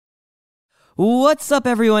What's up,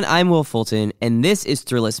 everyone? I'm Will Fulton, and this is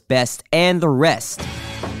THRILLIST'S Best and the Rest.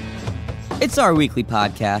 It's our weekly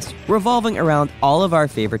podcast revolving around all of our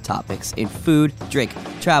favorite topics in food, drink,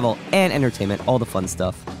 travel, and entertainment, all the fun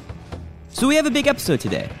stuff. So we have a big episode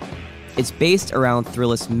today. It's based around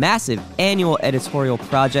THRILLIST'S massive annual editorial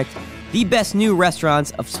project, The Best New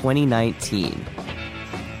Restaurants of 2019.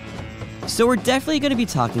 So we're definitely going to be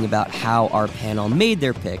talking about how our panel made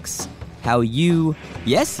their picks, how you,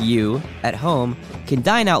 yes you, at home, can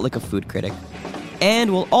dine out like a food critic,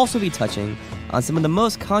 and we'll also be touching on some of the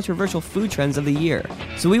most controversial food trends of the year.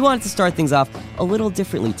 So we wanted to start things off a little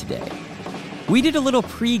differently today. We did a little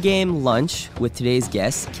pre-game lunch with today's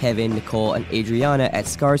guests, Kevin, Nicole, and Adriana at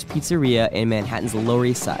Scar's Pizzeria in Manhattan's Lower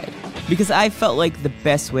East Side, because I felt like the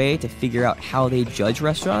best way to figure out how they judge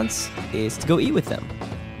restaurants is to go eat with them.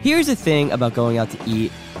 Here's the thing about going out to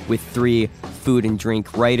eat with three food and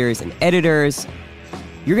drink writers and editors.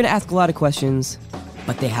 You're going to ask a lot of questions,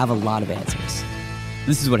 but they have a lot of answers.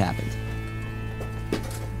 This is what happened.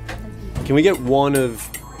 Can we get one of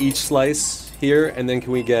each slice here, and then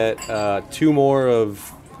can we get two more of,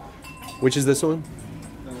 which is this one?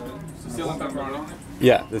 Sicilian pepperoni?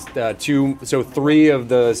 Yeah, this so three of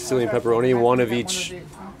the Sicilian pepperoni, one of each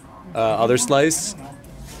other slice.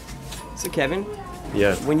 So Kevin,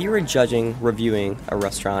 Yeah. when you were judging, reviewing a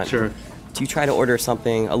restaurant, Sure. do you try to order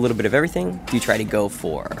something, a little bit of everything? Do you try to go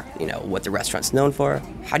for, what the restaurant's known for?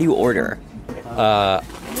 How do you order?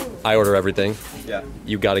 I order everything. Yeah.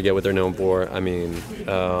 You got to get what they're known for. I mean,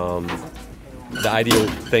 the ideal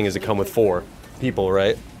thing is to come with 4 people,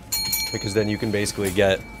 right? Because then you can basically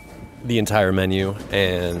get the entire menu,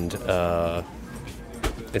 and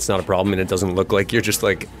it's not a problem, and it doesn't look like you're just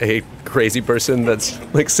like a crazy person that's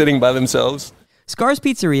like sitting by themselves. Scar's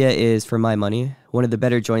Pizzeria is, for my money, one of the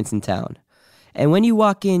better joints in town. And when you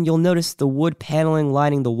walk in, you'll notice the wood paneling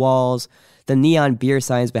lining the walls, the neon beer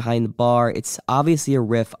signs behind the bar. It's obviously a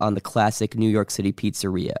riff on the classic New York City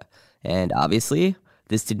pizzeria. And obviously,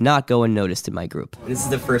 this did not go unnoticed in my group. This is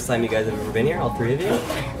the first time you guys have ever been here, all three of you?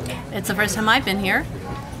 It's the first time I've been here.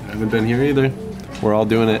 I haven't been here either. We're all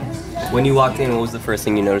doing it. When you walked in, what was the first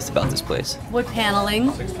thing you noticed about this place? Wood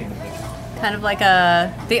paneling, kind of like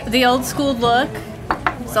the old school look,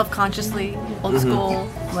 self-consciously, old school,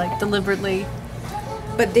 like deliberately.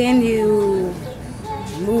 But then you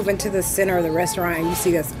move into the center of the restaurant and you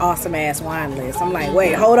see this awesome ass wine list. I'm like,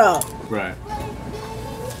 wait, hold up. Right.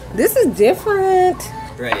 This is different.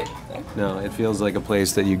 Right. No, it feels like a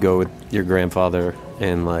place that you go with your grandfather,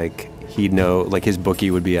 and like he'd know, like his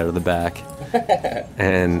bookie would be out of the back.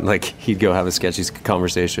 And like he'd go have a sketchy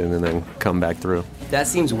conversation and then come back through. That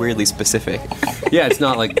seems weirdly specific. Yeah, it's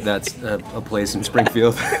not like that's a place in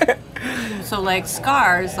Springfield. So like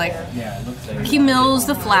Scars, like he mills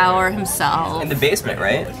the flour himself. In the basement,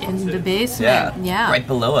 right? In the basement, yeah. Right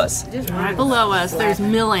below us. Right below us, there's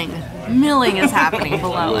milling. Milling is happening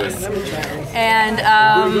below us. And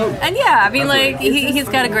yeah, I mean like he's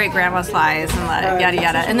got a great grandma slice and yada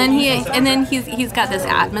yada. And then he's got this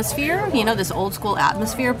atmosphere, this old school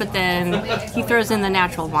atmosphere, but then he throws in the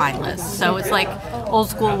natural wine list. So it's like old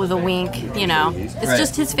school with a wink, It's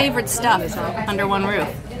just his favorite stuff under one roof.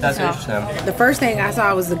 That's interesting. The first thing I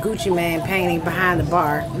saw was the Gucci Man painting behind the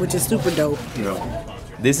bar, which is super dope.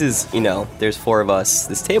 This is, there's 4 of us.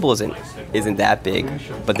 This table isn't that big,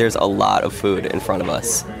 but there's a lot of food in front of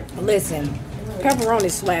us. Listen, pepperoni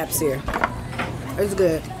slaps here. It's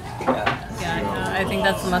good. Yeah, I think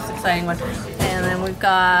that's the most exciting one. And then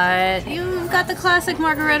you've got the classic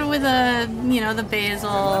margarita with the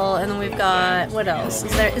basil, and then we've got, what else?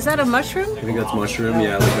 Is that a mushroom? I think that's mushroom,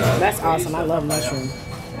 yeah. That's awesome. I love mushroom.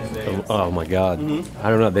 Oh my God. I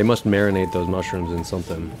don't know, they must marinate those mushrooms in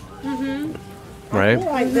something. Right?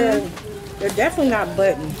 Like they're definitely not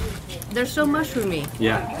button. They're so mushroomy.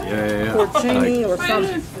 Yeah. Porcini or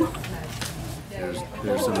something.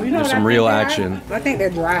 There's some real action. I think they're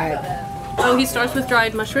dried. Oh, he starts with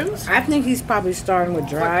dried mushrooms? I think he's probably starting with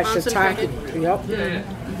dried shiitake. Yep.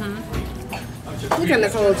 Look at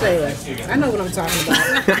this whole table. I know what I'm talking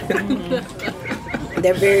about.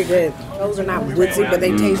 They're very good. Those are not woodsy, but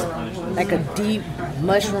they taste like a deep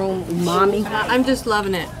mushroom umami. I'm just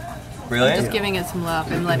loving it. Really? I'm just giving it some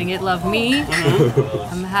love and letting it love me.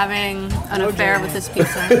 I'm having an affair with this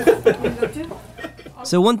pizza.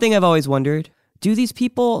 So one thing I've always wondered, do these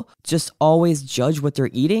people just always judge what they're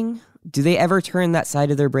eating? Do they ever turn that side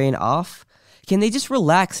of their brain off? Can they just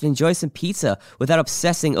relax and enjoy some pizza without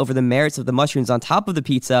obsessing over the merits of the mushrooms on top of the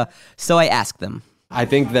pizza? So I asked them. I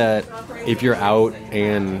think that if you're out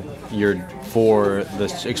and you're for the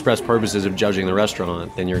express purposes of judging the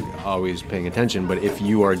restaurant, then you're always paying attention. But if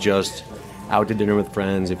you are just out to dinner with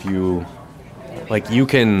friends, if you like you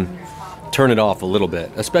can turn it off a little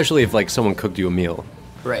bit, especially if like someone cooked you a meal.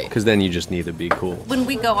 Right. Because then you just need to be cool. When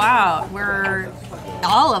we go out,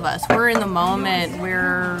 all of us, we're in the moment.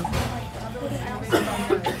 There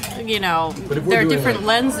are different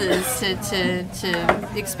lenses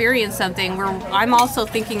to experience something. I'm also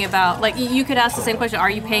thinking about, like, you could ask the same question,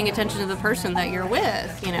 are you paying attention to the person that you're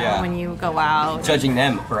with, when you go out? Judging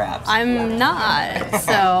them, perhaps. I'm not,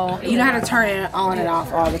 so... You know how to turn it on and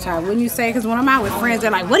off all the time. When you say, because when I'm out with friends,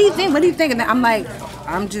 they're like, what do you think? What do you think? And I'm like,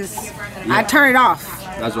 I turn it off.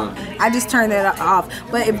 That's what. I just turn it off.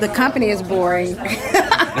 But if the company is boring,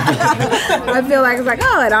 I feel like it's like,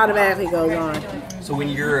 oh, it automatically goes on. So when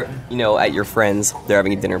you're, at your friends, they're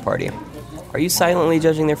having a dinner party, are you silently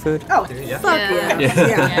judging their food? Oh, fuck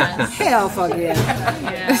yeah. Hell, fuck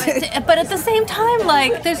yeah. But at the same time,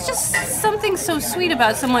 like, there's just something so sweet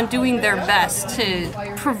about someone doing their best to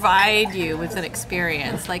provide you with an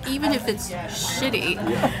experience. Like, even if it's shitty,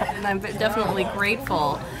 and I'm definitely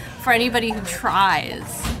grateful for anybody who tries,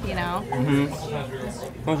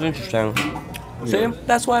 Mm-hmm. That's interesting. See,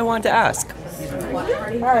 that's why I wanted to ask. All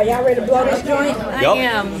right, y'all ready to blow this joint? I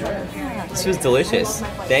am. This was delicious.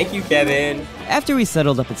 Thank you, Kevin. After we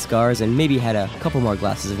settled up at Scars and maybe had a couple more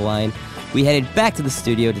glasses of wine, we headed back to the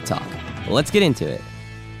studio to talk. Well, let's get into it.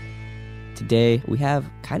 Today, we have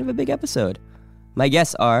kind of a big episode. My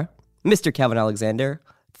guests are Mr. Calvin Alexander,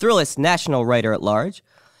 Thrillist National Writer-at-Large,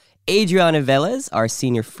 Adriana Velez, our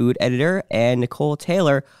Senior Food Editor, and Nicole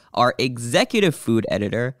Taylor, our Executive Food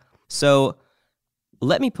Editor. So,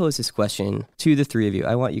 let me pose this question to the three of you.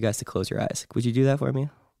 I want you guys to close your eyes. Would you do that for me?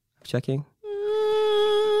 Checking.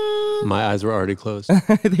 My eyes were already closed.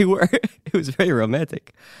 They were. It was very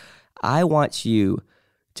romantic. I want you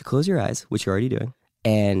to close your eyes, which you're already doing,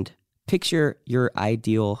 and picture your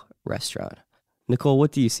ideal restaurant. Nicole,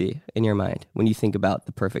 what do you see in your mind when you think about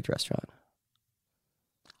the perfect restaurant?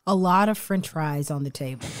 A lot of French fries on the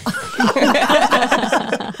table.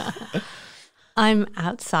 I'm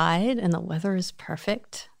outside and the weather is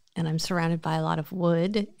perfect and I'm surrounded by a lot of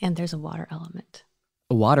wood and there's a water element.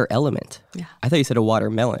 A water element? Yeah. I thought you said a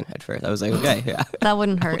watermelon at first. I was like, okay, yeah. That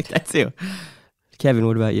wouldn't hurt. Like that too. Kevin,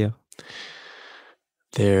 what about you?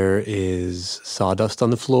 There is sawdust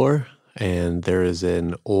on the floor and there is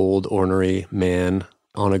an old ornery man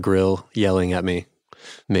on a grill yelling at me,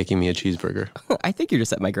 making me a cheeseburger. I think you're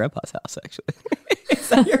just at my grandpa's house, actually. Is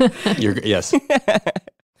that Yes.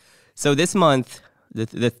 So this month, the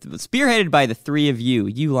spearheaded by the three of you,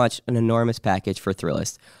 you launched an enormous package for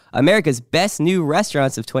Thrillist, America's best new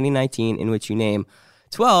restaurants of 2019, in which you name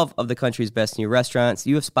 12 of the country's best new restaurants.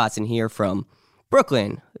 You have spots in here from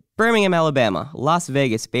Brooklyn, Birmingham, Alabama, Las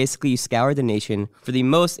Vegas. Basically, you scoured the nation for the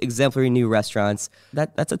most exemplary new restaurants.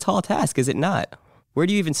 That's a tall task, is it not? Where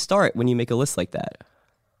do you even start when you make a list like that?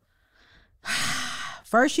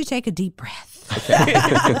 First, you take a deep breath.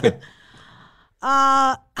 Okay.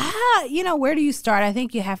 Where do you start? I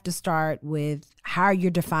think you have to start with how you're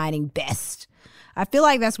defining best. I feel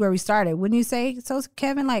like that's where we started. Wouldn't you say so,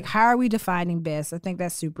 Kevin? Like, how are we defining best? I think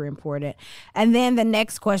that's super important. And then the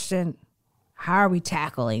next question, how are we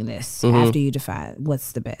tackling this after you define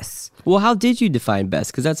what's the best? Well, how did you define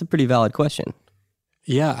best? Because that's a pretty valid question.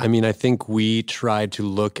 Yeah, I mean, I think we tried to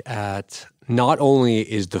look at not only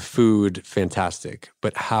is the food fantastic,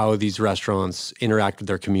 but how these restaurants interact with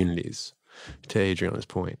their communities. To Adriana's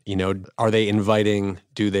point, are they inviting?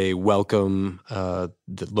 Do they welcome the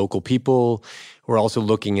local people? We're also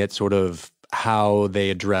looking at sort of how they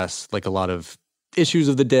address like a lot of issues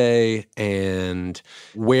of the day and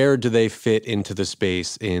where do they fit into the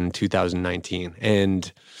space in 2019?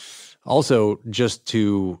 And also just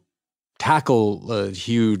to tackle a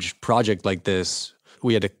huge project like this,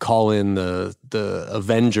 we had to call in the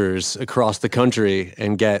Avengers across the country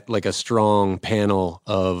and get like a strong panel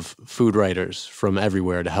of food writers from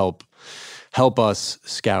everywhere to help us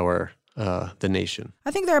scour the nation. I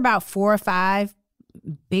think there are about 4 or 5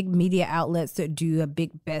 big media outlets that do a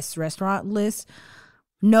big best restaurant list.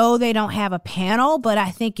 No, they don't have a panel, but I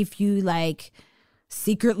think if you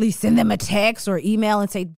secretly send them a text or email and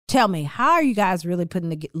say, tell me, how are you guys really putting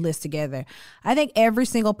the list together? I think every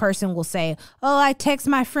single person will say, oh, I text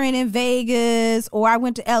my friend in Vegas, or I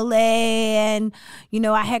went to LA and,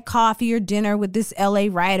 I had coffee or dinner with this LA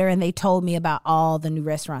writer and they told me about all the new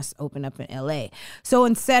restaurants open up in LA. So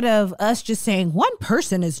instead of us just saying one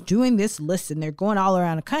person is doing this list and they're going all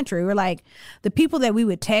around the country, we're like, the people that we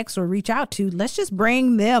would text or reach out to, let's just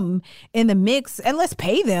bring them in the mix and let's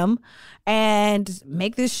pay them and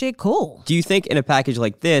make this shit cool. Do you think in a package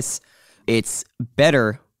like this, it's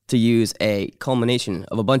better to use a culmination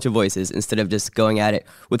of a bunch of voices instead of just going at it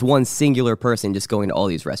with one singular person just going to all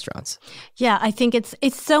these restaurants. Yeah, I think it's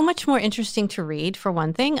so much more interesting to read, for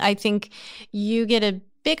one thing. I think you get a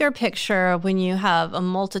bigger picture when you have a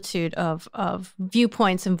multitude of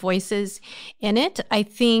viewpoints and voices in it. I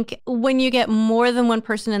think when you get more than one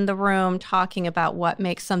person in the room talking about what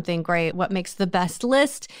makes something great, what makes the best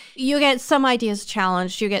list, you get some ideas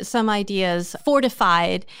challenged, you get some ideas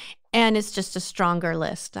fortified, and it's just a stronger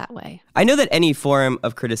list that way. I know that any form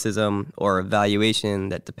of criticism or evaluation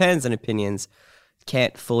that depends on opinions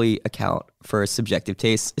can't fully account for subjective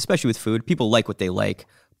tastes, especially with food. People like what they like.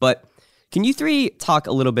 But can you three talk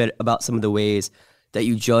a little bit about some of the ways that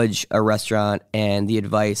you judge a restaurant and the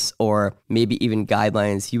advice or maybe even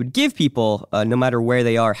guidelines you would give people, no matter where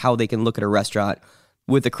they are, how they can look at a restaurant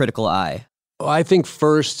with a critical eye? Well, I think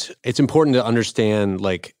first, it's important to understand,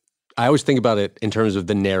 I always think about it in terms of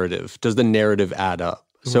the narrative. Does the narrative add up?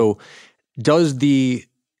 Mm-hmm. So does the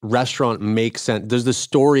restaurant make sense? Does the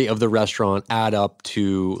story of the restaurant add up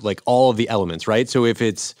to all of the elements, right? So if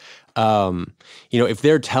it's, if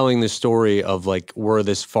they're telling the story of we're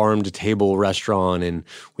this farm to table restaurant and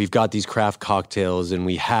we've got these craft cocktails and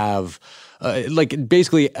we have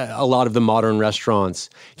basically a lot of the modern restaurants,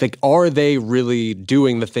 are they really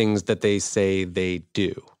doing the things that they say they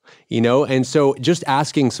do? And so just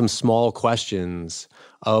asking some small questions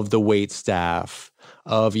of the wait staff,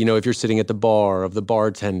 of, if you're sitting at the bar, of the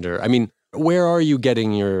bartender. I mean, where are you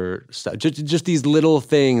getting your stuff? Just these little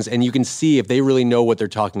things, and you can see if they really know what they're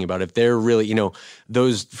talking about. If they're really,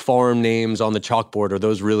 those farm names on the chalkboard, are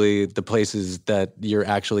those really the places that you're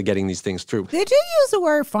actually getting these things through? Did you use the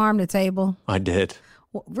word farm to table? I did.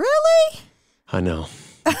 Really? I know.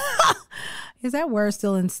 Is that word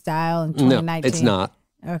still in style in 2019? No, it's not.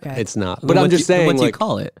 Okay. It's not. But I'm just saying, what do you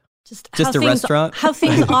call it? Just a restaurant? How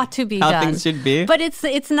things ought to be how done. How things should be? But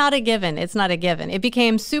it's not a given. It's not a given. It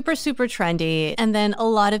became super, super trendy. And then a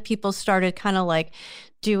lot of people started kind of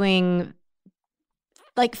doing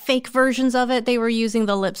fake versions of it. They were using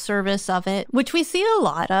the lip service of it, which we see a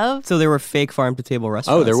lot of. So there were fake farm-to-table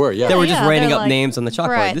restaurants? Oh, there were, yeah. They were just writing up names on the chalkboard.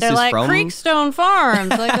 Right. This they're is from Creekstone Farms.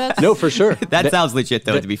 That's No, for sure. That sounds legit,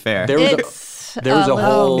 though, to be fair. There was a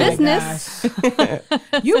whole business.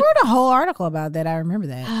 You wrote a whole article about that. I remember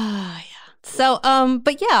that. Yeah. So,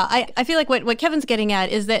 but yeah, I feel like what Kevin's getting at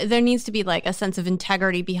is that there needs to be a sense of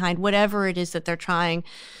integrity behind whatever it is that they're trying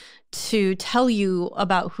to tell you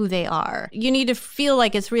about who they are. You need to feel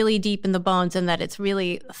like it's really deep in the bones and that it's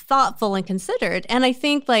really thoughtful and considered. And I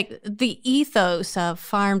think the ethos of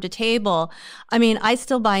farm to table, I mean, I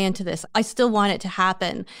still buy into this. I still want it to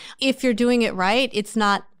happen. If you're doing it right, it's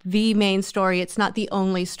not the main story. It's not the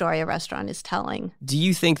only story a restaurant is telling. Do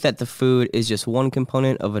you think that the food is just one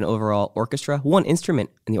component of an overall orchestra, one instrument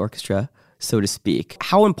in the orchestra, so to speak?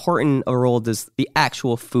 How important a role does the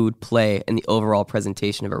actual food play in the overall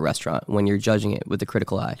presentation of a restaurant when you're judging it with a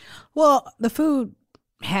critical eye? Well, the food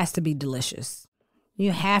has to be delicious.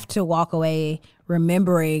 You have to walk away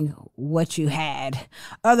remembering what you had.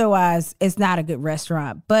 Otherwise, it's not a good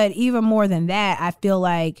restaurant. But even more than that, I feel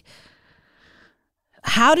like,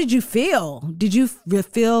 how did you feel? Did you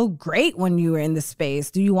feel great when you were in the space?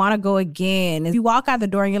 Do you want to go again? If you walk out the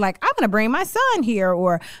door and you're like, I'm going to bring my son here,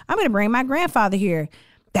 or I'm going to bring my grandfather here,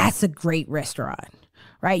 that's a great restaurant,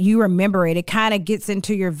 right? You remember it. It kind of gets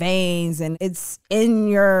into your veins and it's in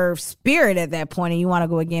your spirit at that point and you want to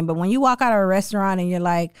go again. But when you walk out of a restaurant and you're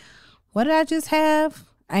like, what did I just have?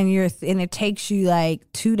 And it takes you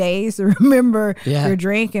 2 days to remember your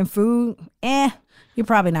drink and food, you're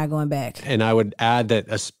probably not going back. And I would add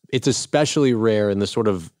that it's especially rare in the sort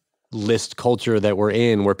of list culture that we're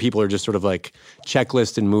in, where people are just sort of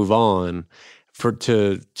checklist and move on.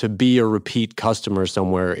 To be a repeat customer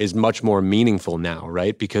somewhere is much more meaningful now,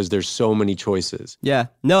 right? Because there's so many choices. Yeah.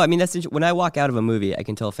 No, I mean, when I walk out of a movie, I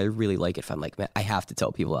can tell if I really like it. If I'm like, man, I have to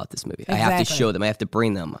tell people about this movie. Exactly. I have to show them. I have to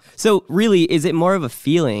bring them. So really, is it more of a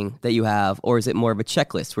feeling that you have, or is it more of a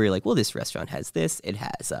checklist where you're like, well, this restaurant has this, it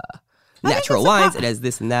has natural wines, it has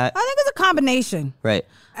this and that? I think it's a combination. Right.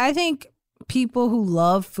 I think people who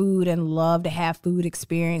love food and love to have food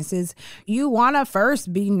experiences, you want to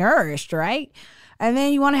first be nourished, right? And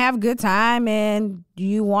then you want to have a good time and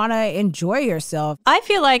you want to enjoy yourself. I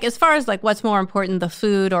feel like as far as what's more important, the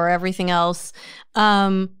food or everything else,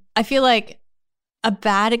 I feel like a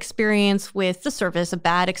bad experience with the service, a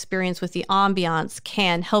bad experience with the ambiance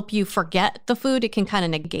can help you forget the food. It can kind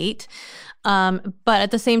of negate But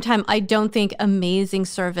at the same time, I don't think amazing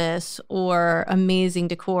service or amazing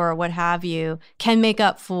decor or what have you can make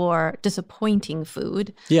up for disappointing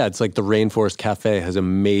food. Yeah, it's like the Rainforest Cafe has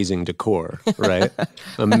amazing decor, right?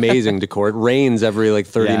 Amazing decor. It rains every like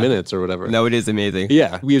 30 minutes or whatever. No, it is amazing.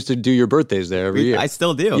 Yeah, we used to do your birthdays there every year. I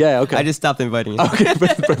still do. Yeah, okay. I just stopped inviting you. Okay,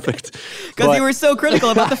 perfect. Because you were so critical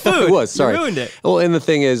about the food. I was, sorry. You ruined it. Well, and the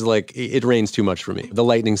thing is, like, it rains too much for me. The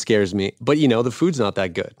lightning scares me. But, you know, the food's not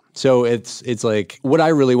that good. So it's like, what I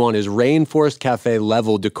really want is Rainforest Cafe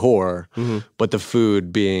level decor, but the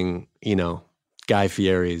food being, you know, Guy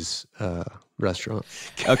Fieri's restaurant.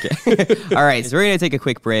 Okay. All right. So we're going to take a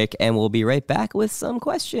quick break, and we'll be right back with some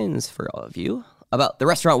questions for all of you about the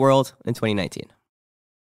restaurant world in 2019.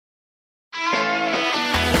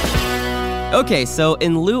 Okay, so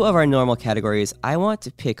in lieu of our normal categories, I want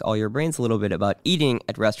to pick all your brains a little bit about eating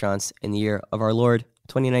at restaurants in the year of our Lord,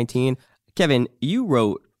 2019. Kevin, you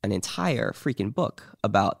wrote an entire freaking book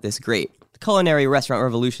about this great culinary restaurant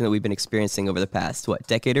revolution that we've been experiencing over the past,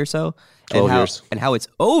 decade or so? 12 years. And how it's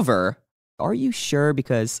over. Are you sure?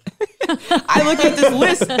 Because I looked at this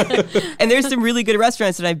list, and there's some really good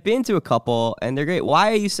restaurants, and I've been to a couple, and they're great.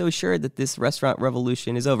 Why are you so sure that this restaurant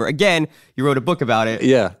revolution is over? Again, you wrote a book about it.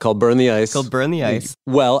 Yeah, called Burn the Ice. Burn the Ice.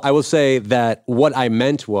 Well, I will say that what I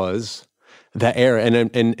meant was that era,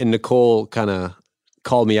 and Nicole kind of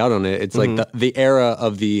called me out on it. It's like the era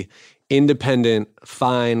of the independent,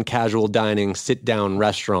 fine, casual dining, sit-down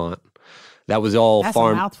restaurant. That was all That's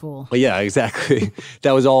farm. a mouthful. Yeah, exactly.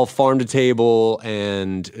 That was all farm to table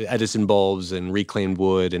and Edison bulbs and reclaimed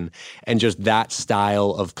wood and just that style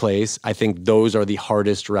of place. I think those are the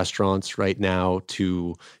hardest restaurants right now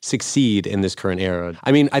to succeed in this current era.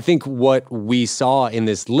 I mean, I think what we saw in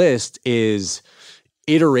this list is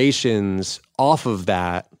iterations off of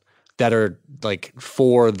that are like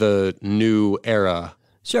for the new era.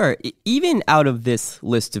 Sure. Even out of this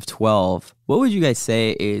list of 12, what would you guys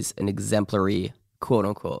say is an exemplary, quote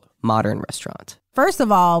unquote, modern restaurant? First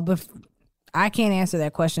of all, I can't answer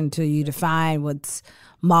that question until you define what's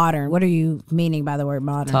modern. What are you meaning by the word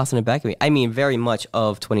modern? Tossing it back at me. I mean, very much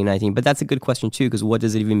of 2019, but that's a good question too, because what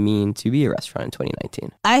does it even mean to be a restaurant in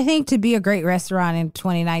 2019? I think to be a great restaurant in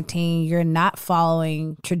 2019, you're not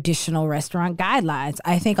following traditional restaurant guidelines.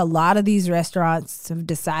 I think a lot of these restaurants have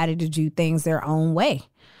decided to do things their own way.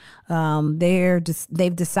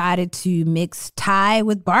 They've decided to mix Thai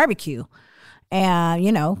with barbecue.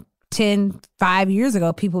 And, 5 years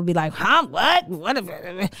ago, people would be like, huh, what?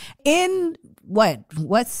 In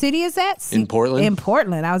what city is that? In Portland? In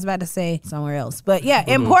Portland. I was about to say somewhere else. But yeah,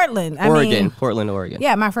 in Portland. Portland, Oregon.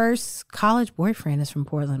 Yeah, my first college boyfriend is from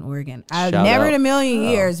Portland, Oregon. I've Shout never out. in a million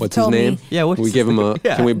years What's told his name? me. Yeah, Can we give him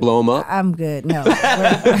Can we blow him up? I'm good. No. Do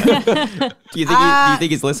you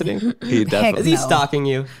think he's listening? He definitely. Is he No. stalking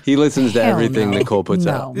you? He listens to Hell everything no. Nicole puts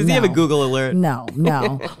No. out. Does he have a Google alert? No.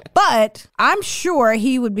 But I'm sure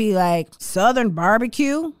he would be like, Southern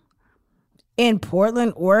barbecue in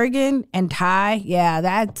Portland, Oregon, and Thai. Yeah,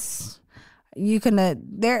 that's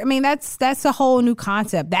that's a whole new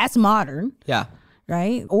concept. That's modern, Yeah.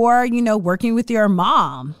 right? Or, working with your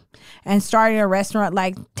mom and starting a restaurant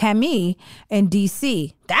like Tammy in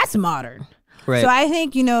DC. That's modern. Right. So I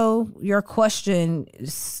think, your question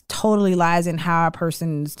totally lies in how a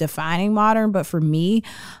person's defining modern. But for me,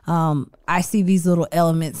 I see these little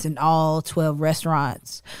elements in all 12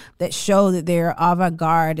 restaurants that show that they're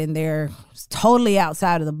avant-garde and they're totally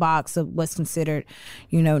outside of the box of what's considered,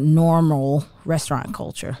 normal restaurant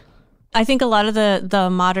culture. I think a lot of the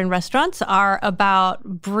modern restaurants are about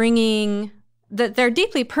bringing that they're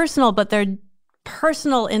deeply personal, but they're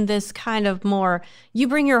personal in this kind of more, you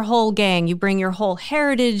bring your whole gang, you bring your whole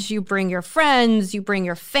heritage, you bring your friends, you bring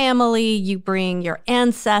your family, you bring your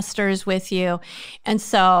ancestors with you. And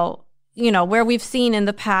so, where we've seen in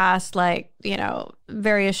the past, like,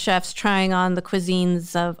 various chefs trying on the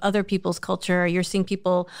cuisines of other people's culture, you're seeing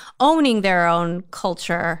people owning their own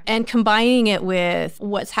culture and combining it with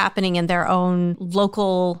what's happening in their own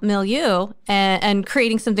local milieu and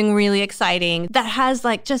creating something really exciting that has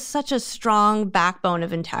like just such a strong backbone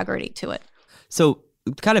of integrity to it. So,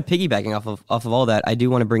 kind of piggybacking off of all that, I do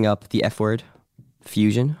want to bring up the F word,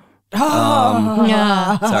 fusion.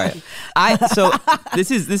 Yeah. Sorry. So this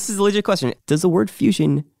is a legit question. Does the word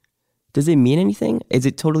fusion, does it mean anything? Is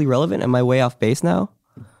it totally relevant? Am I way off base now?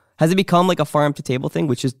 Has it become like a farm to table thing,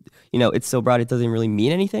 which is, it's so broad it doesn't really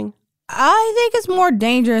mean anything? I think it's more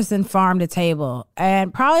dangerous than farm to table.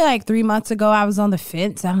 And probably like 3 months ago, I was on the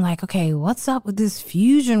fence. I'm like, okay, what's up with this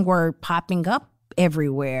fusion word popping up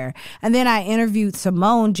everywhere? And then I interviewed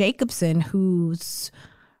Simone Jacobson, who's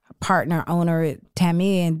partner owner at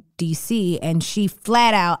Tammy in DC, and she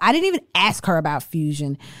flat out, I didn't even ask her about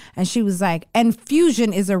fusion, and she was like, and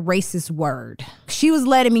fusion is a racist word. She was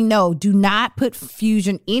letting me know, do not put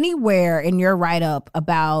fusion anywhere in your write-up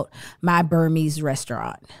about my Burmese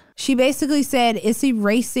restaurant. She basically said it's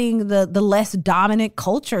erasing the less dominant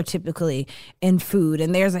culture typically in food,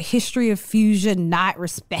 and there's a history of fusion not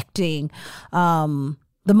respecting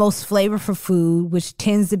the most flavorful food, which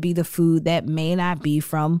tends to be the food that may not be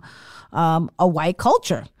from a white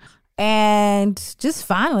culture. And just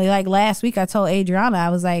finally, like last week, I told Adriana, I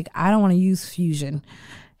was like, I don't want to use fusion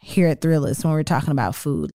here at Thrillist when we're talking about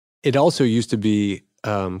food. It also used to be,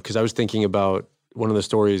 because I was thinking about one of the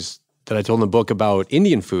stories that I told in the book about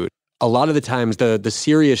Indian food. A lot of the times, the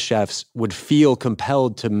serious chefs would feel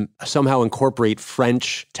compelled to somehow incorporate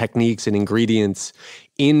French techniques and ingredients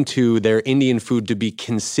into their Indian food to be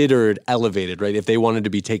considered elevated, right? If they wanted to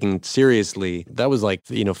be taken seriously. That was like,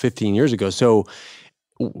 15 years ago. So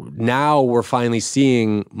now we're finally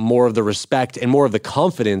seeing more of the respect and more of the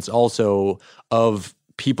confidence also of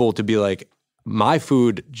people to be like, my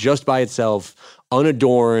food just by itself,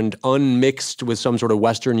 unadorned, unmixed with some sort of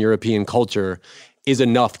Western European culture is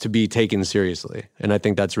enough to be taken seriously. And I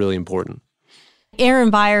think that's really important.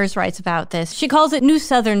 Erin Byers writes about this. She calls it New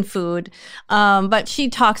Southern food, but she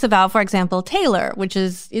talks about, for example, Taylor, which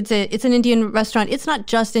is it's an Indian restaurant. It's not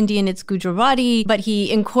just Indian; it's Gujarati, but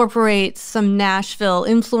he incorporates some Nashville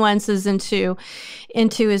influences into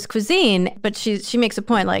his cuisine. But she makes a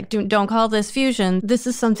point like, don't call this fusion. This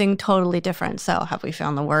is something totally different. So have we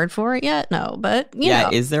found the word for it yet? No, but you know.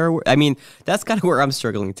 Is there a word? I mean, that's kind of where I'm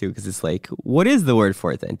struggling too, because it's like, what is the word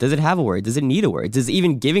for it then? Does it have a word? Does it need a word? Does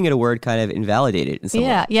even giving it a word kind of invalidate it in some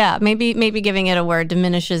way? Yeah. Maybe giving it a word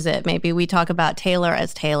diminishes it. Maybe we talk about Taylor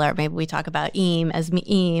as Taylor. Maybe we talk about Eam as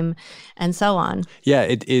Eam, and so on. Yeah,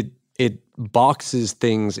 it boxes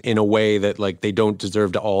things in a way that like they don't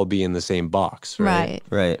deserve to all be in the same box, right?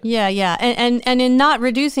 Right. Yeah. And in not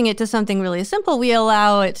reducing it to something really simple, we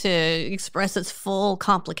allow it to express its full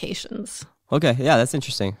complications. Okay, yeah, that's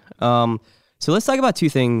interesting. So let's talk about two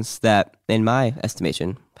things that, in my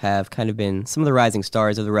estimation, have kind of been some of the rising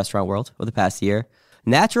stars of the restaurant world over the past year.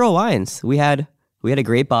 Natural wines. We had a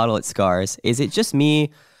great bottle at Scars. Is it just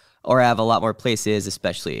me, or have a lot more places,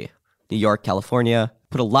 especially New York, California,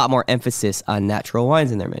 put a lot more emphasis on natural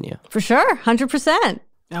wines in their menu? For sure, 100%.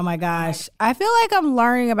 Oh my gosh. I feel like I'm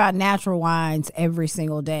learning about natural wines every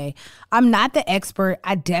single day. I'm not the expert.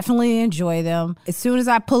 I definitely enjoy them. As soon as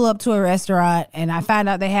I pull up to a restaurant and I find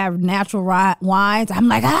out they have natural wines, I'm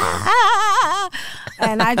like, ah!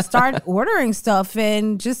 And I start ordering stuff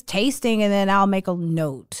and just tasting, and then I'll make a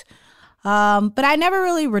note. But I never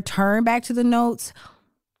really return back to the notes.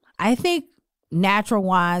 I think natural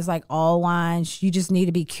wines, like all wines, you just need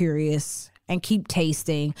to be curious and keep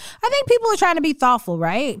tasting. I think people are trying to be thoughtful,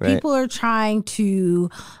 right? People are trying to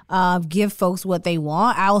give folks what they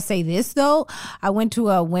want. I will say this, though. I went to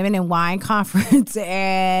a women in wine conference,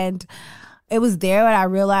 and it was there that I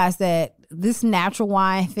realized that this natural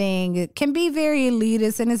wine thing, it can be very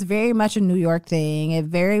elitist, and it's very much a New York thing. It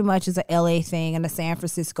very much is a LA thing and a San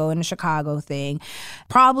Francisco and a Chicago thing.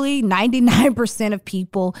 Probably 99% of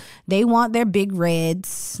people, they want their big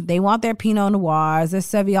reds. They want their Pinot Noirs, their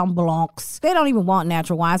Sauvignon Blancs. They don't even want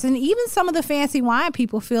natural wines. And even some of the fancy wine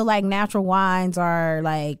people feel like natural wines are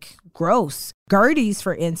like gross. Gertie's,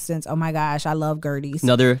 for instance. Oh my gosh, I love Gertie's.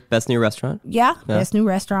 Another best new restaurant? Yeah, best new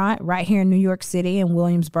restaurant right here in New York City in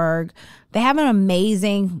Williamsburg. They have an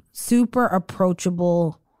amazing, super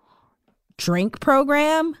approachable drink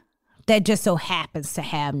program that just so happens to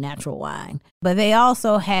have natural wine. But they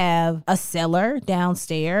also have a cellar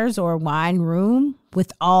downstairs or wine room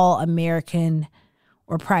with all American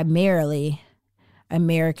or primarily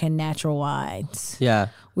American natural wines. Yeah.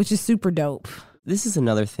 Which is super dope. This is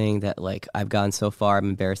another thing that, like, I've gone so far, I'm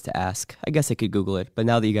embarrassed to ask. I guess I could Google it, but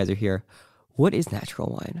now that you guys are here, what is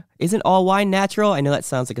natural wine? Isn't all wine natural? I know that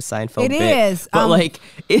sounds like a Seinfeld bit. It is. But,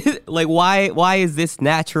 why is this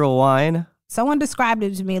natural wine? Someone described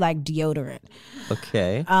it to me like deodorant.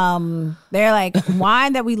 Okay. They're like,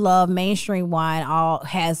 wine that we love, mainstream wine, all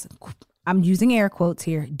has, I'm using air quotes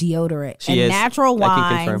here, deodorant. Natural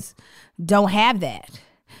wines don't have that.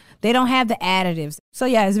 They don't have the additives. So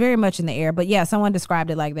yeah, it's very much in the air. But yeah, someone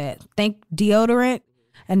described it like that. Think deodorant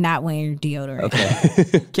and not wearing deodorant.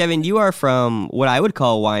 Okay. Kevin, you are from what I would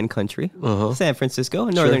call wine country, San Francisco,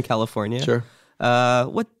 Northern California. Sure.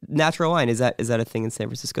 What natural wine, is that a thing in San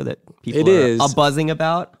Francisco that people are buzzing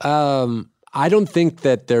about? I don't think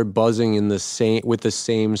that they're buzzing with the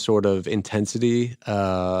same sort of intensity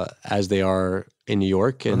as they are in New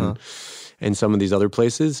York and and some of these other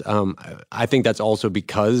places. I think that's also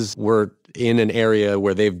because we're in an area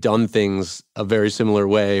where they've done things a very similar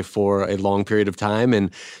way for a long period of time. And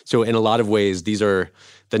so in a lot of ways, the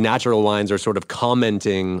natural wines are sort of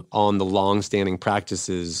commenting on the long-standing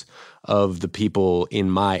practices of the people in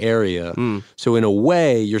my area. So in a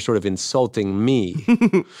way, you're sort of insulting me.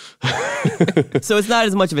 So it's not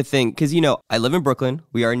as much of a thing because, I live in Brooklyn.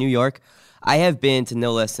 We are in New York. I have been to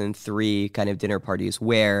no less than 3 kind of dinner parties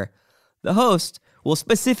where the host will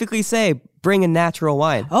specifically say, bring a natural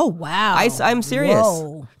wine. Oh, wow. I'm serious.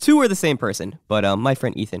 Whoa. 2 are the same person, but my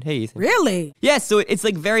friend Ethan. Hey, Ethan. Really? Yeah, so it's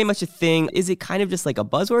like very much a thing. Is it kind of just like a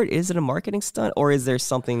buzzword? Is it a marketing stunt? Or is there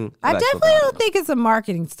something? I definitely don't think it's a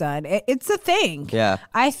marketing stunt. It's a thing. Yeah.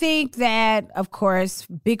 I think that, of course,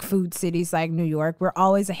 big food cities like New York, we're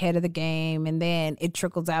always ahead of the game, and then it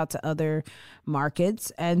trickles out to other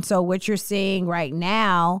markets. And so what you're seeing right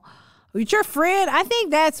now with your friend, I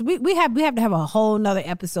think that's we have to have a whole nother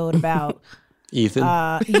episode about Ethan?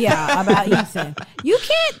 about Ethan. You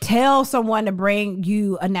can't tell someone to bring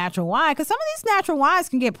you a natural wine because some of these natural wines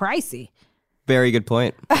can get pricey. Very good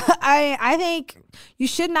point. I think you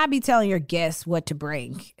should not be telling your guests what to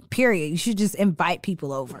bring. Period. You should just invite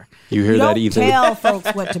people over. You hear that, Ethan? Tell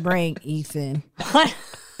folks what to bring, Ethan.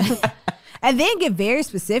 And then get very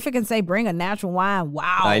specific and say, bring a natural wine.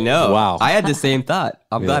 Wow. I know. Wow. I had the same thought.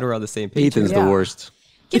 I'm glad we're on the same page. Ethan's the worst.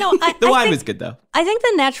 The wine was good though. I think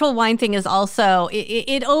the natural wine thing is also,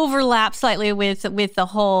 it overlaps slightly with the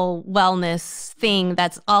whole wellness thing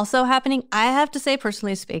that's also happening. I have to say,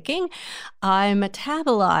 personally speaking, I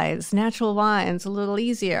metabolize natural wines a little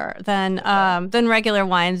easier than regular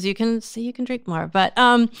wines. You can drink more, but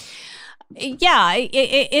yeah,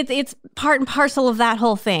 it's part and parcel of that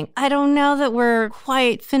whole thing. I don't know that we're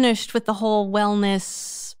quite finished with the whole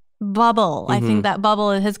wellness bubble. I think that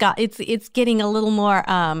bubble it's getting a little more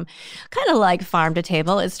kind of like farm to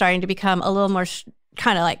table. It's starting to become a little more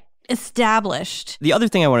kind of like established. The other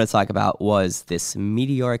thing I want to talk about was this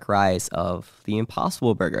meteoric rise of the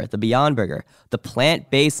Impossible Burger, the Beyond Burger, the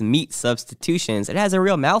plant-based meat substitutions. It has a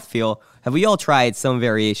real mouthfeel. Have we all tried some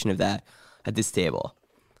variation of that at this table?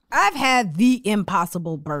 I've had the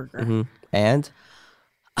Impossible Burger. And?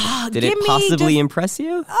 Did it possibly impress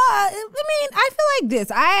you? I feel like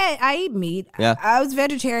this. I eat meat. Yeah. I was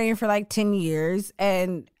vegetarian for like 10 years.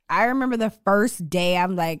 And I remember the first day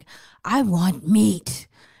I'm like, I want meat.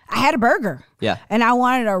 I had a burger. Yeah. And I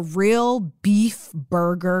wanted a real beef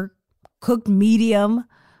burger, cooked medium.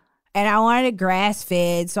 And I wanted it grass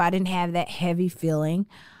fed so I didn't have that heavy feeling.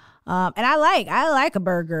 And I like a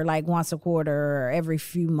burger like once a quarter or every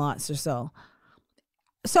few months or so.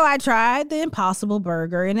 So I tried the Impossible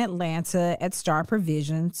Burger in Atlanta at Star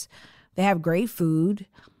Provisions. They have great food.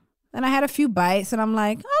 And I had a few bites and I'm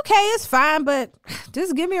like, okay, it's fine, but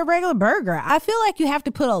just give me a regular burger. I feel like you have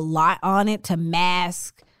to put a lot on it to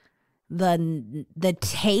mask the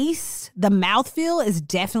taste. The mouthfeel is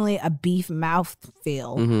definitely a beef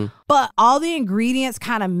mouthfeel. But all the ingredients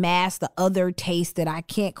kind of mask the other taste that I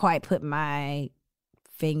can't quite put my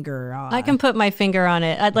finger on. I can put my finger on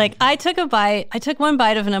it. I took one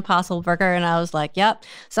bite of an Impossible Burger and I was like, yep,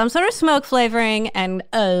 some sort of smoke flavoring and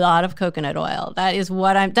a lot of coconut oil.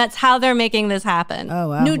 That's how they're making this happen. Oh,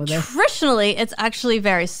 wow. Nutritionally, it's actually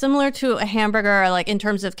very similar to a hamburger, like in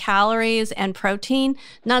terms of calories and protein.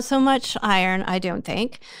 Not so much iron, I don't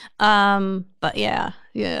think. But yeah,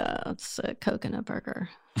 it's a coconut burger.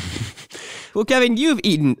 Well, Kevin, you've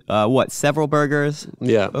eaten, several burgers?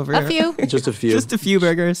 Yeah. Over A here? few. Just a few. Just a few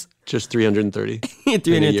burgers. Just 330.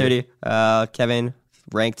 330. Kevin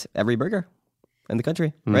ranked every burger in the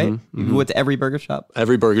country, right? You went to every burger shop?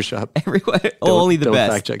 Every burger shop. Everywhere. Only the don't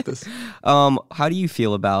best. Fact check this. How do you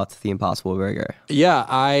feel about the Impossible Burger? Yeah,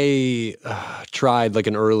 I tried like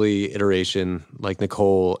an early iteration like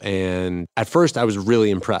Nicole, and at first I was really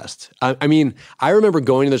impressed. I mean, I remember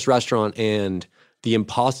going to this restaurant and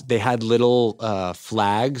they had little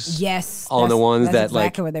flags. Yes. On the ones that's that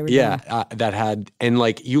exactly what they were doing. that had, and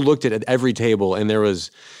like you looked at every table and there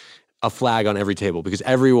was a flag on every table because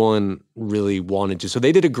everyone really wanted to. So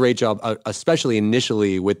they did a great job, especially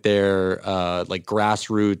initially with their like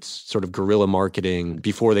grassroots sort of guerrilla marketing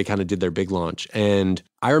before they kind of did their big launch. And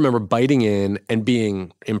I remember biting in and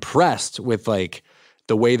being impressed with like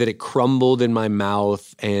the way that it crumbled in my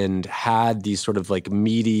mouth and had these sort of like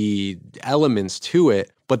meaty elements to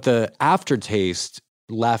it. But the aftertaste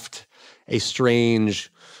left a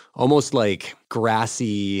strange, almost like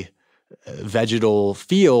grassy, vegetal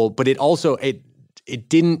feel. But it it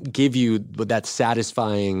didn't give you that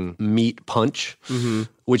satisfying meat punch,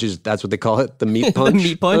 that's what they call it, the meat punch. The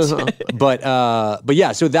meat punch. But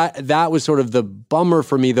yeah, so that was sort of the bummer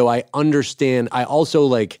for me, though. I understand. I also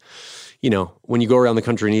like, when you go around the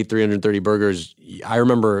country and eat 330 burgers, I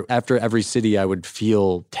remember after every city, I would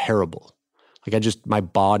feel terrible. Like my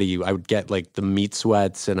body, I would get like the meat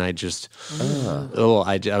sweats, and I just,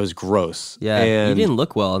 I was gross. Yeah, and you didn't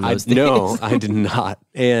look well in those days. No, I did not.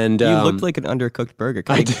 And you looked like an undercooked burger,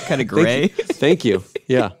 kind of gray. Thank you.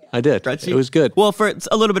 Yeah, I did. Crunchy. It was good. Well, for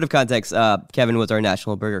a little bit of context, Kevin was our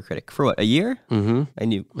national burger critic for what, a year? Mm-hmm. I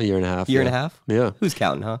knew a year and a half. Year and a half? Yeah. Who's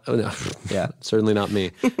counting, huh? Oh, no. Yeah. Certainly not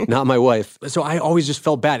me. Not my wife. So I always just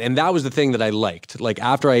felt bad. And that was the thing that I liked. Like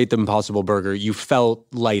after I ate the Impossible Burger, you felt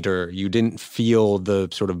lighter. You didn't feel the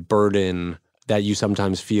sort of burden that you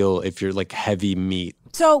sometimes feel if you're like heavy meat.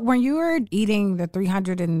 So when you were eating the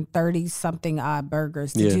 330 something odd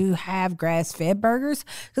burgers, did you have grass-fed burgers?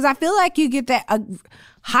 Because I feel like you get that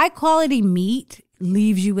high quality meat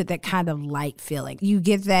leaves you with that kind of light feeling. You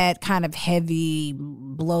get that kind of heavy,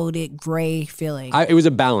 bloated, gray feeling. It was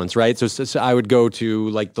a balance, right? So I would go to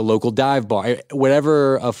like the local dive bar.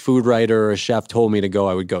 Whatever a food writer or a chef told me to go,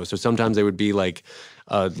 I would go. So sometimes it would be like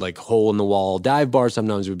hole-in-the-wall dive bar.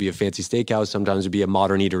 Sometimes it would be a fancy steakhouse. Sometimes it would be a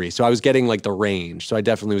modern eatery. So I was getting like the range. So I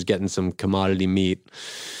definitely was getting some commodity meat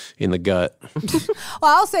in the gut.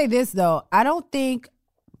 Well, I'll say this, though. I don't think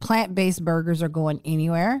plant-based burgers are going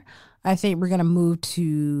anywhere. I think we're going to move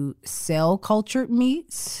to cell-cultured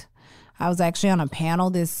meats. I was actually on a panel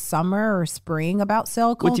this summer or spring about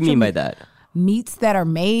cell-cultured. What do you mean by that? Meats that are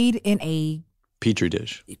made in a... Petri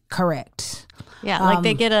dish. Correct. Yeah, like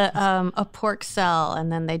they get a pork cell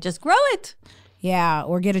and then they just grow it. Yeah,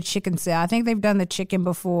 or get a chicken cell. I think they've done the chicken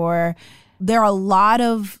before. There are a lot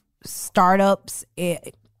of startups in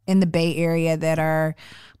the Bay Area that are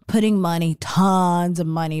putting money, tons of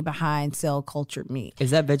money behind cell-cultured meat. Is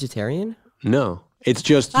that vegetarian? No. It's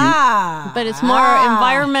just but it's more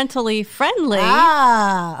environmentally friendly.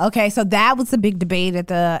 Okay. So that was the big debate at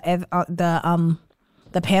the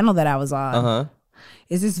panel that I was on. Uh-huh.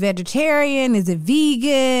 Is this vegetarian? Is it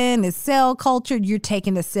vegan? Is cell cultured? You're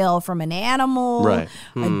taking the cell from an animal, right.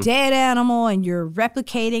 A dead animal, and you're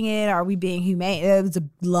replicating it. Are we being humane? It was a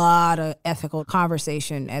lot of ethical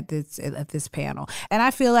conversation at this panel, and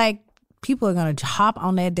I feel like people are going to hop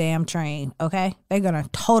on that damn train. Okay, they're going to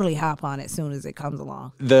totally hop on it as soon as it comes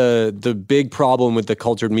along. The big problem with the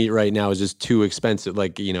cultured meat right now is just too expensive.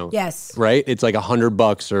 Like yes, right? It's like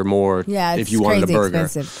 $100 or more. Yeah, if you wanted a burger.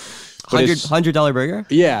 Expensive. $100 burger?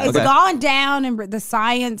 Yeah. It's gone down, and the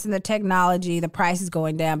science and the technology, the price is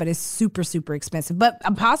going down, but it's super, super expensive. But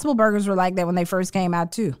Impossible Burgers were like that when they first came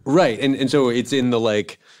out too. Right. And so it's in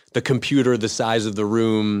the computer, the size of the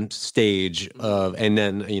room stage and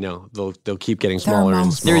then, they'll keep getting smaller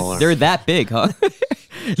and smaller. They're that big, huh?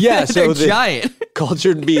 Yeah. So they're giant.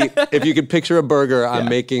 Cultured meat, if you could picture a burger, I'm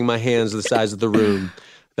making my hands the size of the room.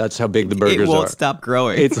 That's how big the burgers are. It won't stop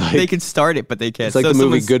growing. It's like, they can start it, but they can't. It's like the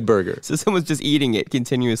movie Good Burger. So someone's just eating it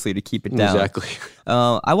continuously to keep it down. Exactly.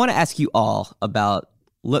 I want to ask you all about,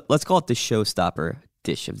 let's call it the showstopper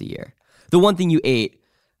dish of the year. The one thing you ate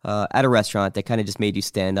at a restaurant that kind of just made you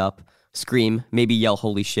stand up, scream, maybe yell,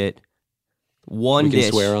 holy shit. One dish. You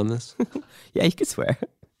can swear on this? Yeah, you can swear.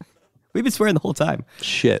 We've been swearing the whole time.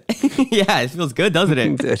 Shit. Yeah, it feels good, doesn't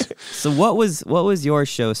it? It did. So what was your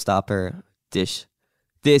showstopper dish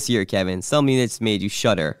this year, Kevin? Something that's made you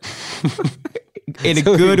shudder. In a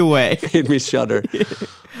good way. Made me shudder.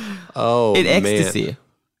 Oh, in ecstasy. Man.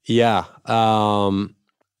 Yeah.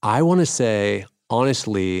 I want to say,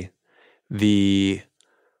 honestly, the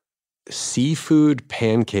seafood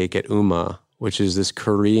pancake at Uma, which is this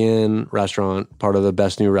Korean restaurant, part of the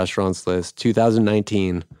best new restaurants list,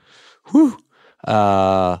 2019. Whew.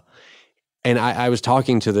 And I was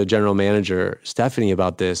talking to the general manager, Stephanie,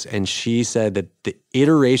 about this, and she said that the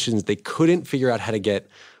iterations, they couldn't figure out how to get,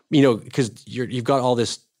 because you've got all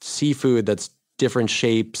this seafood that's different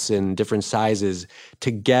shapes and different sizes, to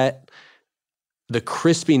get the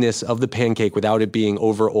crispiness of the pancake without it being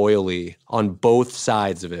over oily on both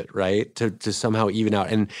sides of it, right? To somehow even out.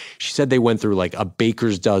 And she said they went through like a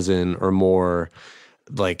baker's dozen or more,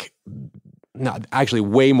 not actually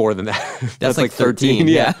way more than that. That's like 13.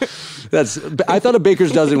 Yeah. I thought a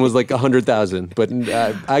baker's dozen was like 100,000, but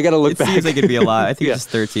I got to look back. It seems like it'd be a lot. I think it's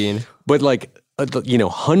 13. But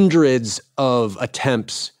hundreds of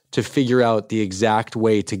attempts to figure out the exact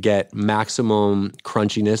way to get maximum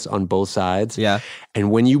crunchiness on both sides. Yeah.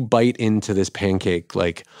 And when you bite into this pancake,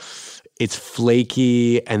 it's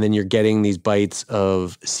flaky, and then you're getting these bites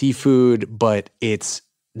of seafood, but it's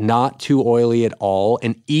not too oily at all.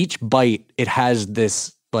 And each bite, it has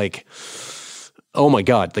this like, oh my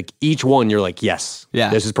God, like each one you're like, yes,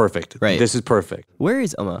 this is perfect. Right. This is perfect. Where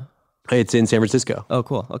is Oma? It's in San Francisco. Oh,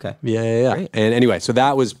 cool. Okay. Yeah. Great. And anyway, so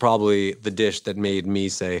that was probably the dish that made me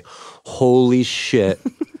say, holy shit,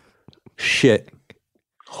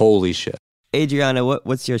 holy shit. Adriana,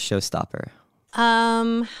 what's your showstopper?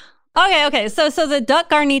 Okay. So the duck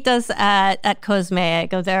garnitas at Cosme. I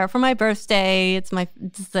go there for my birthday. It's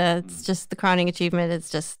just the crowning achievement. It's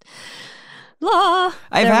just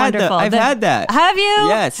I've had that. Have you?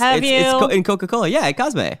 Yes. Have you? It's in Coca-Cola. Yeah, at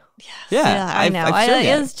Cosme. Yes. Yeah, I know.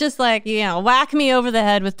 It's just like, whack me over the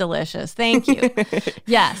head with delicious. Thank you.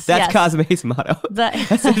 Yes. That's Cosme's motto.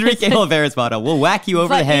 That's Enrique Olvera's motto. We'll whack you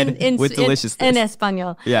over the head with deliciousness. In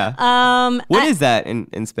Espanol. Yeah. What is that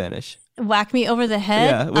in Spanish? Whack me over the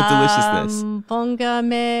head? Yeah, with deliciousness.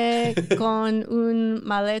 Póngame con un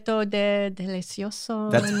maleto de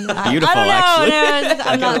delicioso. That's beautiful, I don't know. actually. No,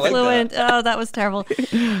 I'm not like fluent. Oh, that was terrible.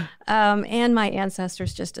 And my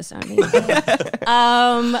ancestors just disowned me.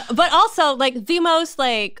 But also, like, the most,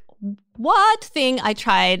 like, what thing I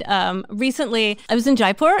tried recently, I was in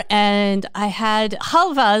Jaipur and I had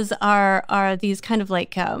halvas are these kind of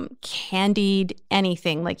like candied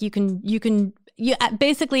anything. Like you can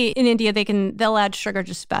basically in India they'll add sugar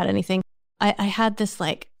just about anything. I had this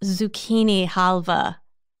like zucchini halva.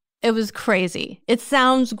 It was crazy. It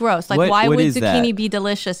sounds gross. Like why would zucchini be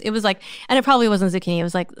delicious? It was like, and it probably wasn't zucchini. It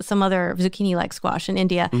was like some other zucchini like squash in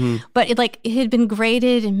India. Mm-hmm. But it had been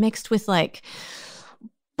grated and mixed with like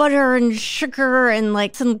butter and sugar and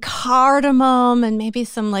like some cardamom and maybe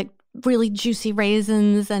some like really juicy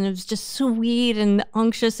raisins, and it was just sweet and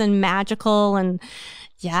unctuous and magical. And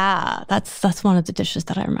yeah, that's one of the dishes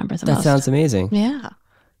that I remember the most. That sounds amazing. Yeah.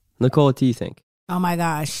 Nicole, what do you think? Oh my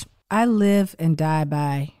gosh. I live and die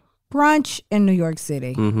by brunch in New York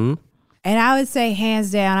City. Mm-hmm. And I would say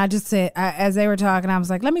hands down, I just said, as they were talking, I was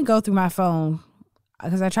like, let me go through my phone.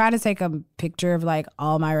 Because I tried to take a picture of like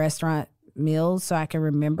all my restaurant meals so I can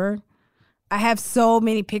remember. I have so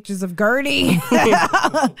many pictures of Gertie.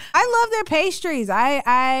 I love their pastries.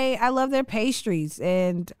 I love their pastries,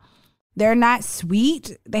 and they're not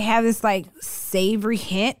sweet. They have this like savory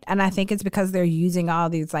hint, and I think it's because they're using all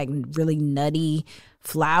these like really nutty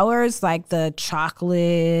flours, like the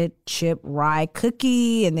chocolate chip rye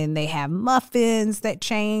cookie, and then they have muffins that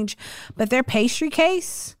change. But their pastry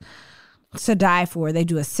case, to die for. They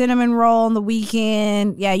do a cinnamon roll on the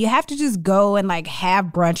weekend. Yeah, you have to just go and like have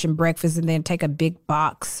brunch and breakfast and then take a big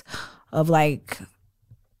box of like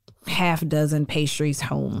half a dozen pastries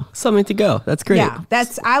home. Something to go. That's great. Yeah,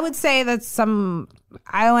 I would say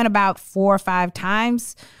I went about 4 or 5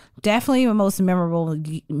 times. Definitely the most memorable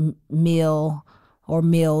meal or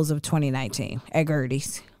meals of 2019 at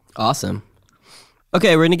Gertie's. Awesome.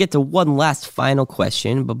 Okay, we're going to get to one last final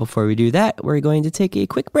question, but before we do that, we're going to take a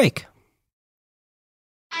quick break.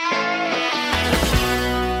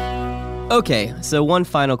 Okay, so one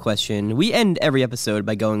final question. We end every episode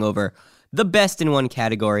by going over the best in one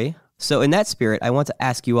category. So in that spirit, I want to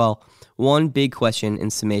ask you all one big question in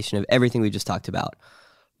summation of everything we just talked about.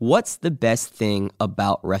 What's the best thing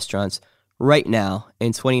about restaurants right now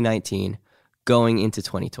in 2019 going into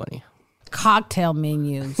 2020? Cocktail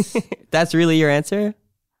menus. That's really your answer?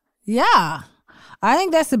 Yeah. I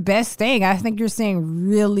think that's the best thing. I think you're seeing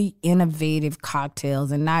really innovative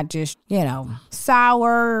cocktails and not just,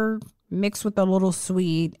 sour mixed with a little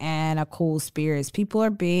sweet and a cool spirits. People are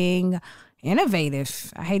being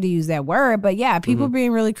innovative. I hate to use that word, but yeah, people are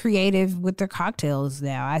being really creative with their cocktails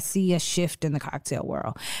now. I see a shift in the cocktail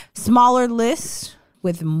world. Smaller lists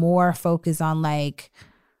with more focus on like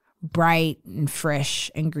bright and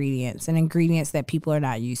fresh ingredients and ingredients that people are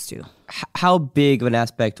not used to. How big of an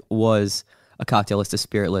aspect was a cocktail list, a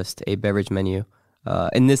spirit list, a beverage menu?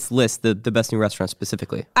 In this list, the best new restaurants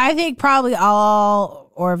specifically? I think probably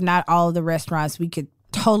all, or if not all of the restaurants, we could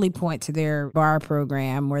totally point to their bar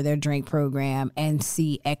program or their drink program and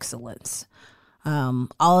see excellence. All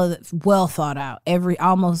of it well thought out.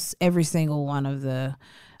 Almost every single one of the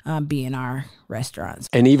B&R restaurants.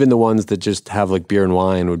 And even the ones that just have like beer and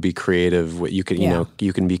wine would be creative. You can,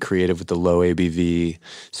 you can be creative with the low ABV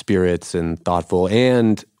spirits and thoughtful,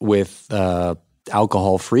 and with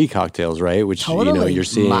alcohol-free cocktails, right? Which, totally. You're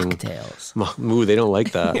seeing. Mocktails. Ooh, they don't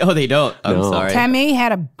like that. Oh, they don't. I'm No. sorry. Tammy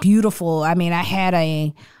had a beautiful, I had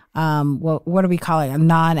a what do we call it? A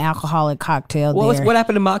non-alcoholic cocktail. Well, there. what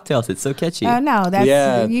happened to mocktails? It's so catchy. No,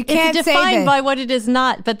 that's you can't It's say defined that. by what it is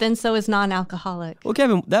not, but then so is non-alcoholic. Well,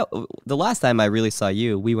 Kevin, the last time I really saw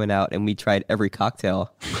you, we went out and we tried every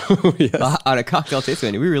cocktail on a cocktail tasting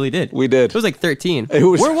menu. We really did. We did. It was like 13. It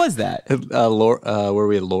was- Where was that? Were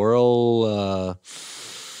we at Laurel?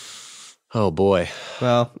 Oh boy.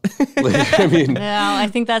 Well, I mean, Yeah, I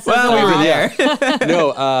think that's we were there. no.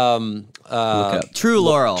 Look up. True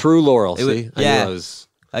Laurel. True Laurel. It was- See, yeah. I knew I was.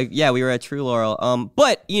 Yeah, we were at True Laurel.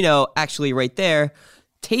 But actually, right there,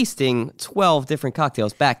 tasting 12 different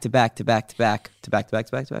cocktails back to back to back to back to back to back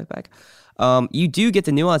to back to back to back. You do get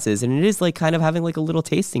the nuances, and it is like kind of having like a little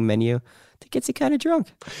tasting menu that gets you kind of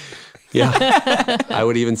drunk. Yeah, I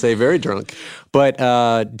would even say very drunk. But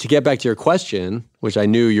to get back to your question, which I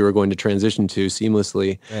knew you were going to transition to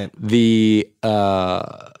seamlessly, right.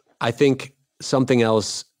 I think something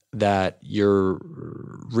else that you're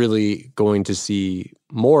really going to see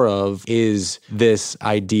more of is this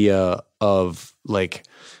idea of like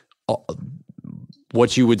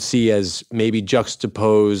what you would see as maybe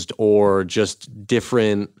juxtaposed or just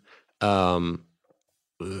different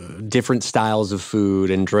different styles of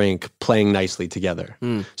food and drink playing nicely together.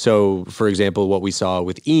 So, for example, what we saw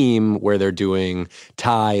with Eam, where they're doing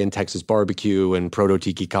Thai and Texas barbecue and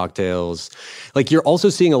proto-tiki cocktails, like you're also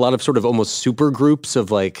seeing a lot of sort of almost super groups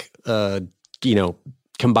of like,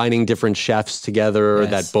 combining different chefs together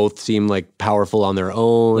that both seem like powerful on their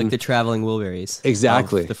own. Like the traveling Wilburys.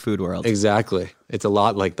 Exactly. Of the food world. Exactly. It's a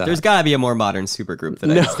lot like that. There's got to be a more modern supergroup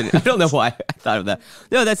than I don't know why I thought of that.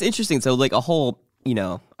 No, that's interesting. So like a whole,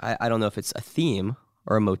 I don't know if it's a theme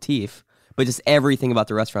or a motif, but just everything about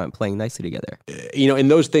the restaurant playing nicely together. And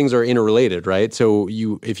those things are interrelated, right? So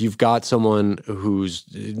if you've got someone who's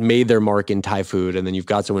made their mark in Thai food, and then you've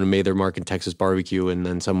got someone who made their mark in Texas barbecue, and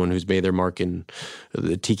then someone who's made their mark in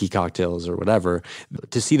the tiki cocktails or whatever,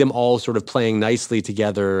 to see them all sort of playing nicely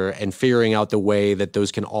together and figuring out the way that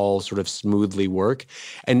those can all sort of smoothly work.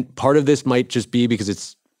 And part of this might just be because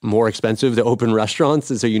it's more expensive to open restaurants,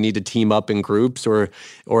 and so you need to team up in groups, or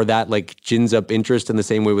that like gins up interest in the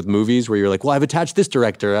same way with movies, where you're like, well, I've attached this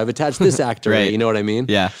director, I've attached this actor, Right. You know what I mean?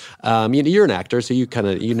 Yeah. You're an actor, so you kind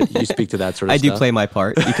of you speak to that sort of I stuff. do play my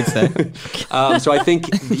part, you could say. So I think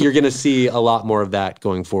you're going to see a lot more of that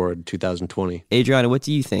going forward, 2020. Adriana, what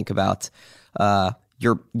do you think about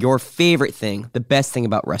your favorite thing, the best thing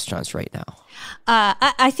about restaurants right now?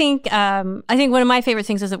 I think one of my favorite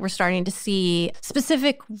things is that we're starting to see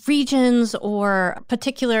specific regions or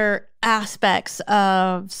particular aspects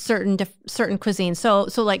of certain cuisines.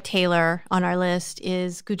 So like Taylor on our list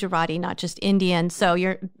is Gujarati, not just Indian. So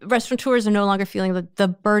your restaurateurs are no longer feeling the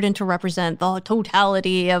burden to represent the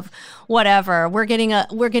totality of whatever. We're getting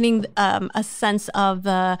a sense of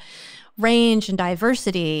the range and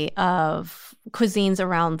diversity of cuisines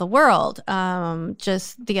around the world.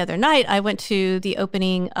 Just the other night, I went to the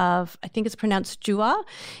opening of, I think it's pronounced Jua.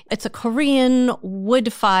 It's a Korean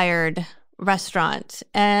wood-fired restaurant.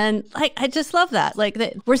 And I just love that. Like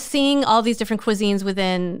that we're seeing all these different cuisines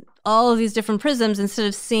within all of these different prisms instead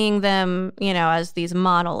of seeing them, as these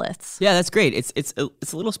monoliths. Yeah, that's great. It's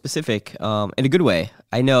a little specific in a good way.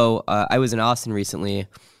 I know I was in Austin recently,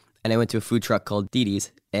 and I went to a food truck called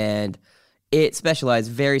Didi's, and it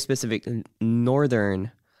specialized very specific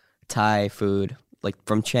northern Thai food, like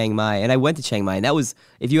from Chiang Mai. And I went to Chiang Mai, and that was,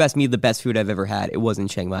 if you ask me, the best food I've ever had, it was in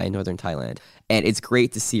Chiang Mai in northern Thailand. And it's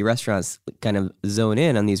great to see restaurants kind of zone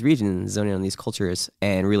in on these regions, zone in on these cultures,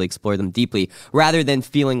 and really explore them deeply, rather than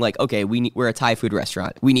feeling like, okay, we're a Thai food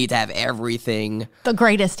restaurant. We need to have everything. The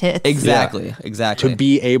greatest hits. Exactly. To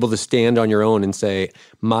be able to stand on your own and say,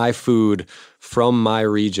 my food from my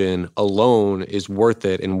region alone is worth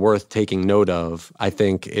it and worth taking note of, I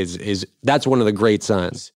think is that's one of the great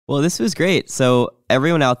signs. Well, this was great. So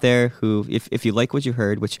everyone out there who, if you like what you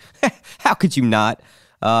heard, which how could you not?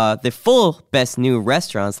 The full best new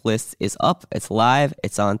restaurants list is up. It's live.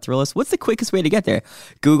 It's on Thrillist. What's the quickest way to get there?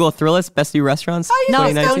 Google Thrillist best new restaurants. Oh, you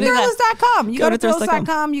just go to 2019? Thrillist.com. You go to Thrillist.com.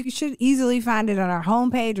 Thrillist.com. You should easily find it on our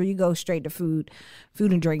homepage, or you go straight to food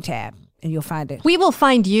and drink tab, and you'll find it. We will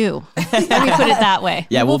find you. Let me put it that way.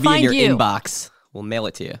 Yeah, we'll be in find your you. inbox. We'll mail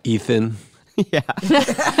it to you. Ethan. Yeah.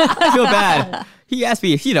 I feel bad. He asked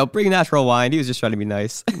me, bring natural wine. He was just trying to be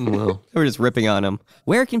nice. Well. We're just ripping on him.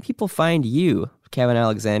 Where can people find you, Kevin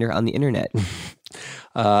Alexander, on the internet?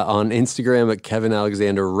 On Instagram at Kevin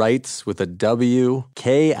Alexander Writes with a W,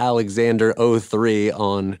 K Alexander 03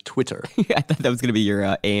 on Twitter. I thought that was going to be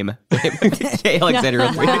your aim. K Alexander.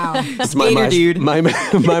 Wow. It's my Skater dude. my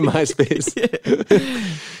MySpace.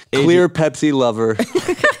 Clear Pepsi lover.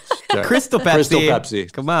 Crystal Pepsi. Crystal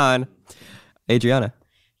Pepsi. Come on. Adriana.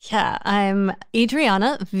 Yeah, I'm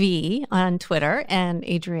Adriana V on Twitter and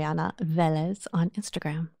Adriana Velez on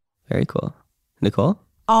Instagram. Very cool. Nicole?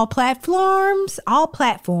 All platforms.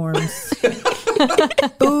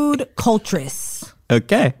 Food cultress.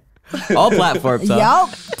 Okay. All platforms. Huh? Yup.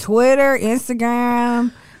 Twitter,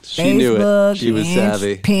 Instagram, She Facebook, knew it. She was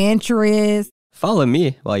savvy. Pinterest. Follow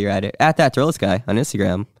me while you're at it. At that Thrillist Guy on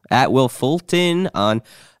Instagram. At Will Fulton on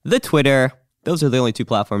the Twitter. Those are the only 2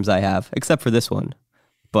 platforms I have, except for this one.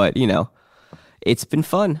 But, it's been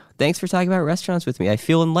fun. Thanks for talking about restaurants with me. I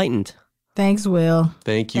feel enlightened. Thanks, Will.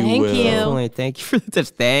 Thank you, Thank Will. you. Definitely. Thank you for the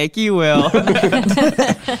tips. Thank you, Will. Thanks,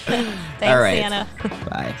 All right. Anna.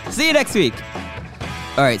 Bye. See you next week.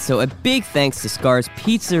 All right, so a big thanks to Scar's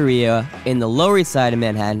Pizzeria in the Lower East Side of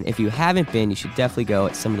Manhattan. If you haven't been, you should definitely go.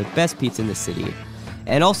 It's some of the best pizza in the city.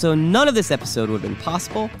 And also, none of this episode would have been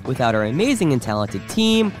possible without our amazing and talented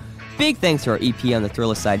team. Big thanks to our EP on the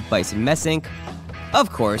Thrillist side, Bison Messink.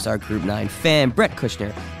 Of course, our Group 9 fan, Brett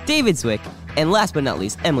Kushner, David Zwick, and last but not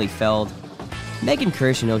least, Emily Feld. Megan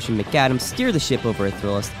Kirsch and Ocean McAdams steer the ship over at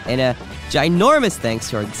Thrillist, and a ginormous thanks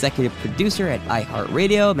to our executive producer at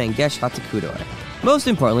iHeartRadio, Mangesh Hatakudor. Most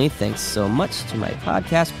importantly, thanks so much to my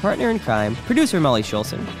podcast partner in crime, producer Molly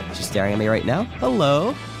Schulson. She's staring at me right now.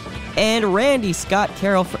 Hello. And Randy Scott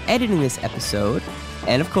Carroll for editing this episode.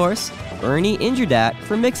 And of course, Ernie Injurdat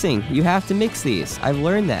for mixing. You have to mix these. I've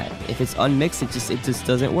learned that. If it's unmixed, it just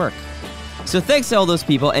doesn't work. So thanks to all those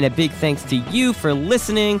people, and a big thanks to you for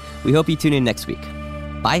listening. We hope you tune in next week.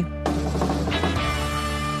 Bye.